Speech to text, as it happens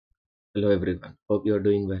Hello everyone, hope you are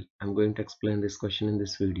doing well. I'm going to explain this question in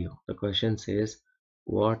this video. The question says,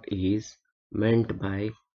 what is meant by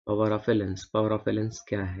power of a lens? Power of a lens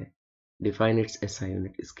क्या है? Define its SI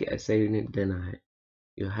unit. इसके SI unit देना है.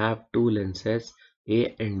 You have two lenses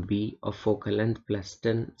A and B of focal length plus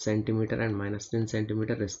 10 cm and minus 10 cm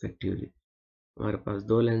respectively. हमारे पास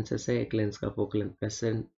दो lenses है, एक lens का focal length plus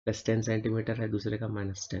 10 cm है, दूसरे का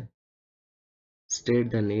minus 10. State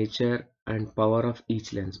the nature and power of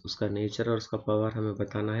each lens. उसका nature और उसका पावर हमें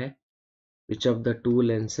बताना है. Which of the two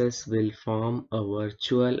lenses will form a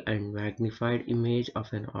virtual and magnified image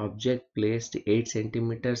of an object placed 8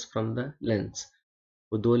 centimetres from the lens.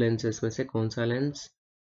 वो दो lenses में से कौन सा लेंस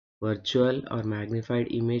वर्चुअल और मैग्निफाइड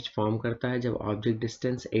इमेज फॉर्म करता है जब object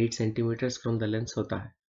distance 8 centimetres from the lens होता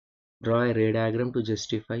है. ड्रॉ ए रे diagram to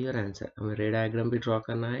justify your answer. हमें रे डायग्राम भी ड्रॉ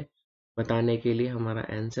करना है बताने के लिए हमारा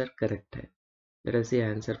आंसर करेक्ट है. Let us see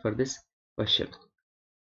answer for this question.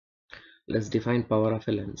 Let's define power of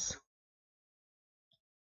a lens.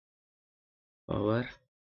 Power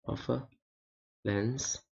of a lens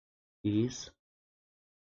is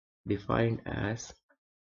defined as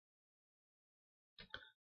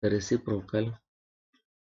the reciprocal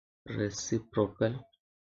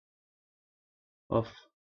of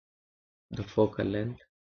the focal length,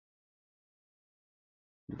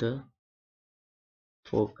 the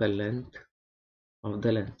focal length of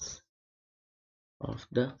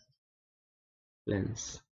the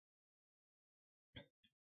lens.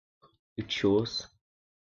 It shows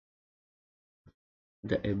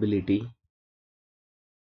the ability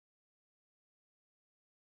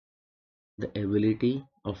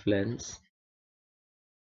of lens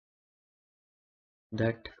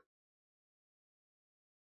that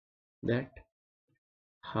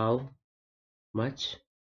how much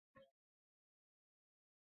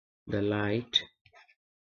the light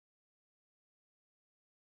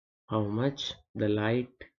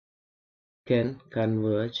can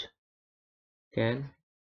converge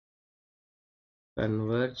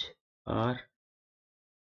or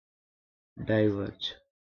diverge.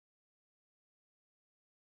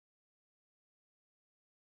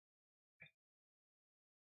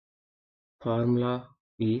 Formula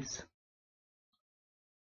is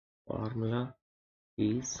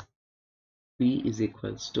P is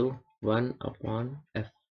equals to 1 upon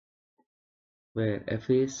F, where F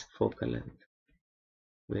is focal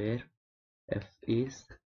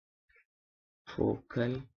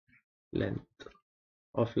length,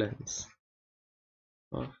 of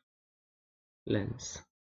lens.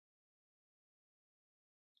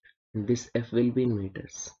 This F will be in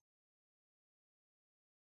meters.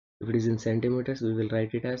 If it is in centimeters, we will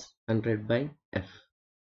write it as 100 by F.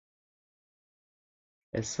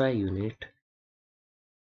 SI unit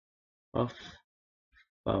of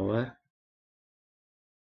power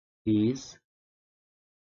is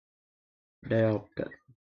dioptre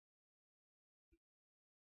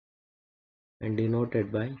and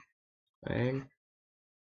denoted by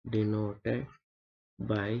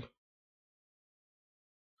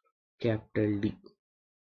capital D.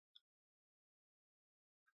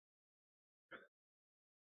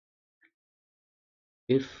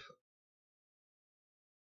 If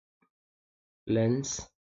lens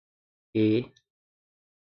A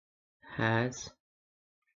has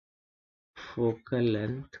focal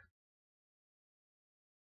length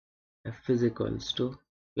F is equals to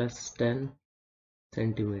plus 10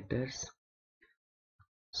 centimeters,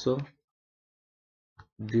 so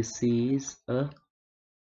this is a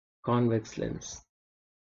convex lens.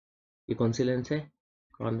 ये कौन सी lens है?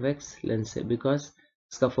 Convex lens है, because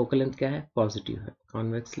इसका focal length क्या है? Positive है.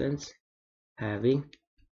 Convex lens having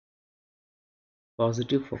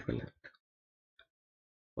positive focal length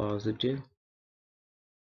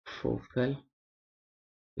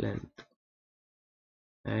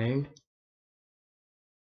and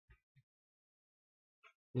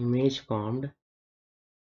image formed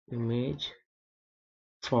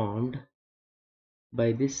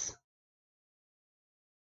by this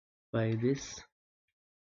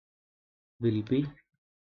will be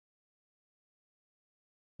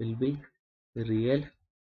real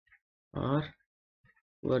or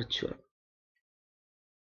virtual.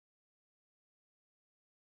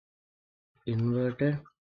 Inverted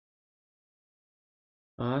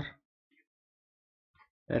or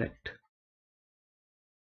correct.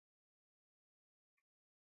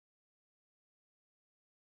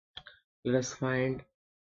 Let us find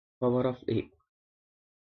power of A.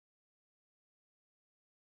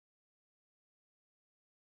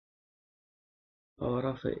 Power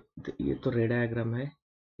of ए, ये तो रे diagram है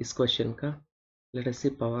इस question का. Let us C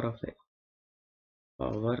power of A.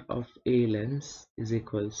 Power of a lens is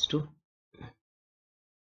equals to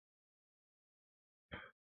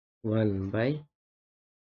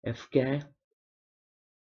 1/f क्या है,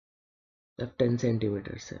 f 10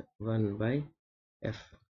 centimetre है, 1/f.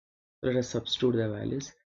 Let us substitute the values.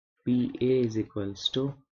 PA is equals to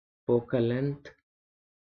focal length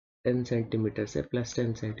 10 centimeters है plus 10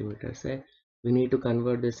 centimeters है. We need to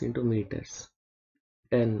convert this into meters.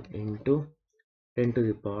 10 into 10 to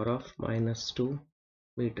the power of minus 2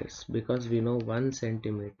 meters, because we know 1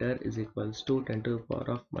 centimeter is equals to 10 to the power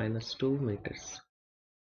of minus 2 meters.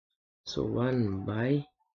 So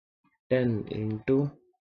 1/10 into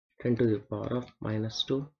 10 to the power of minus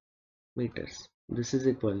 2 meters. This is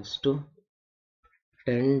equals to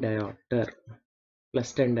 10 diopter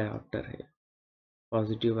plus 10 diopter है,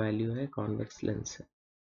 positive value है, convex lens है.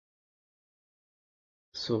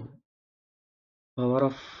 So power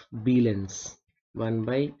of B lens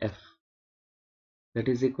 1/f, that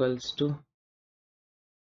is equals to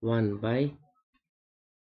 1 by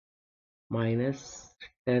minus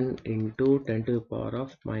 10 into 10 to the power of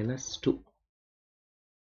minus 2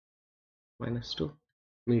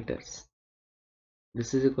 meters.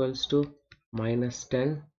 This is equals to minus 10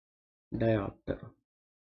 diopter.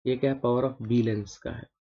 ये क्या power of B lens का है.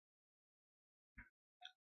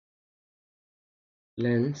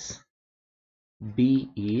 Lens B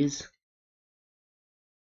is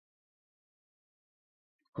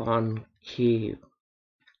concave,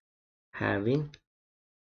 having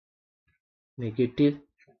negative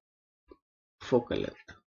focal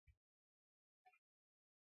length,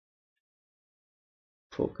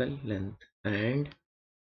 and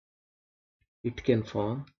it can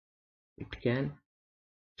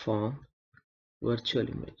form virtual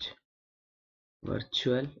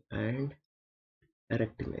and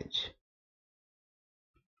erect image.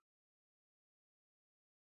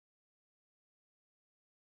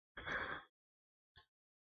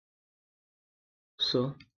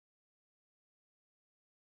 So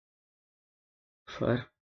for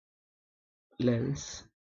lens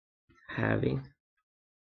having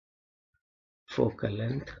focal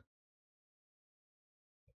length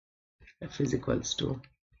f is equals to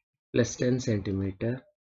plus 10 centimeter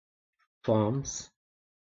forms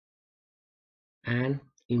an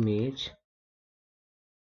image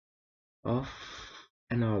of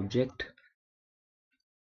an object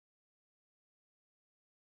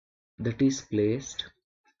that is placed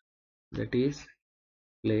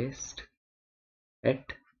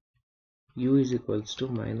at u is equals to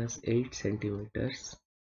minus 8 centimeters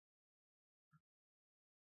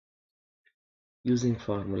using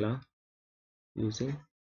formula.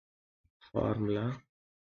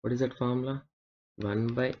 What is that formula?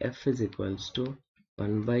 1/f is equals to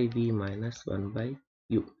 1/v minus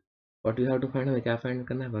 1/u. What we have to find, हमें क्या find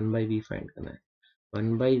करना है, 1/v find करना है.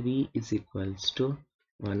 1/v is equals to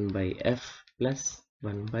 1/f plus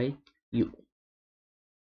 1/u.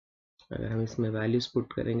 अगर हम इसमें values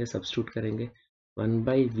put करेंगे, सब्स्टिट्यूट करेंगे,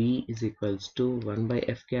 1/v is equals to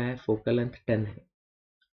 1/f क्या है, फोकल लेंथ 10 है,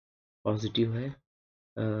 पॉजिटिव है,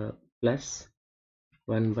 प्लस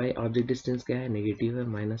 1 ऑब्जेक्ट डिस्टेंस क्या है, नेगेटिव है,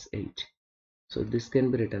 -8. So this can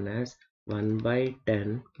be written as 1/10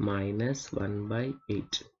 minus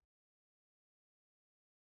 1/8.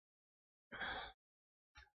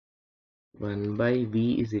 1/v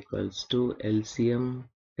is equals to LCM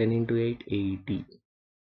 10 into 8, 80.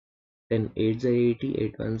 10 8s are 80,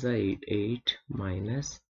 8 1s are 8, 8 minus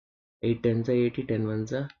 8 10s are 80, 10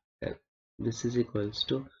 1s are 10. This is equals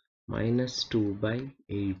to minus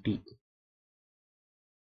 2/80.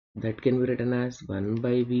 That can be written as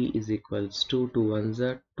 1/v is equals to 2 1s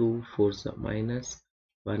are 2 4s are minus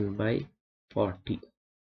 1/40.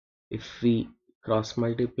 If we cross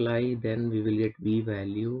multiply, then we will get v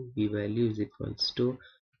value. V value is equals to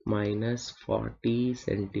minus 40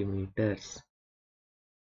 centimeters.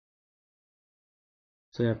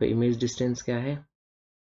 So यहाँ पे image distance क्या है,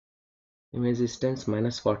 image distance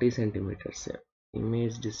minus 40 centimeters है.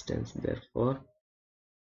 Image distance, therefore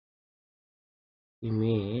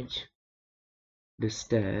image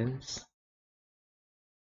distance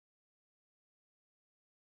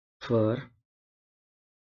for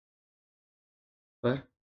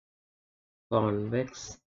convex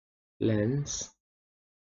lens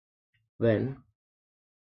when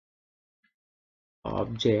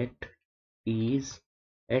object is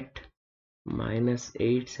at minus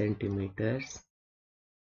 8 centimeters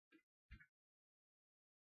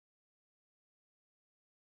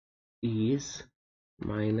is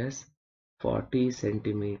minus 40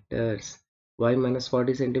 centimeters. Why minus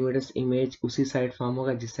 40 centimeters? Image उसी side form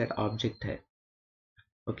होगा जिस side object है.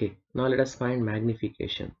 Okay, now let us find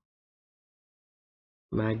magnification.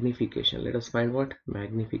 Let us find what?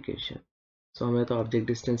 Magnification. सो हमें तो object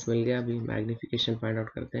distance मिल गया, अभी magnification find out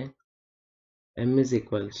करते हैं। m is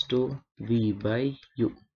equals to v by you.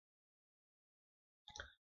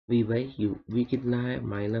 v कितना है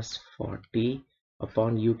 -40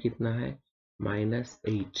 अपॉन u कितना है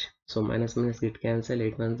 -8। So minus minus get cancel,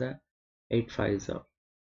 8 1 जा 8 5 जा,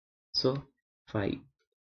 so 5।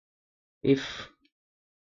 if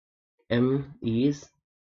m is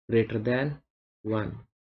greater than 1,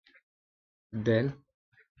 then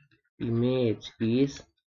image is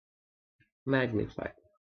magnified.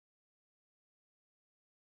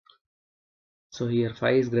 So here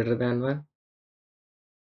 5 is greater than 1,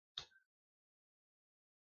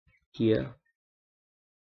 here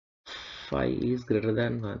 5 is greater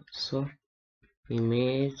than 1, so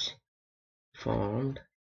image formed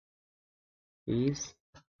is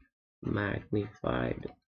magnified।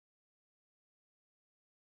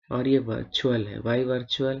 और ये virtual है, Y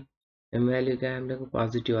virtual, M value क्या है, हम देखो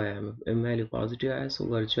positive आया, एम वैल्यू पॉजिटिव आया, so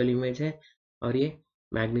virtual image है और ये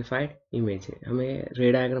मैग्निफाइड इमेज है। हमें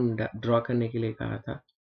रे डायग्राम ड्रॉ करने के लिए कहा था।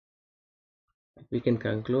 We can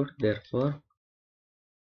conclude therefore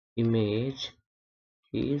image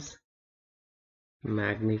is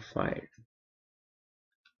magnified,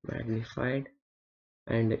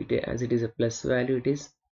 and as it is a plus value, it is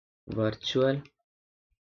virtual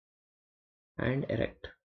and erect।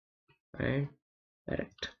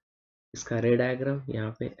 इसका रे डायग्राम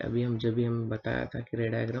यहाँ पे अभी हम जब भी हम बताया था कि रे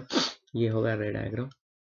डायग्राम ये होगा। रे डायग्राम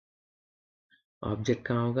ऑब्जेक्ट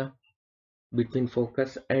कहाँ होगा, between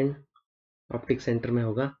focus and optic centre में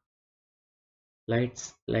होगा।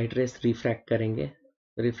 लाइट रेस रिफ्रैक्ट करेंगे,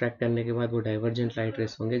 रिफ्रैक्ट करने के बाद वो डाइवर्जेंट लाइट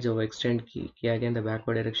रेस होंगे जो वो एक्सटेंड किया गया in the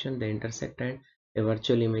backward direction, the intersect and a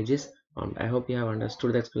virtual image is formed। I hope you have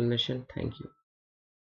understood the explanation. Thank you.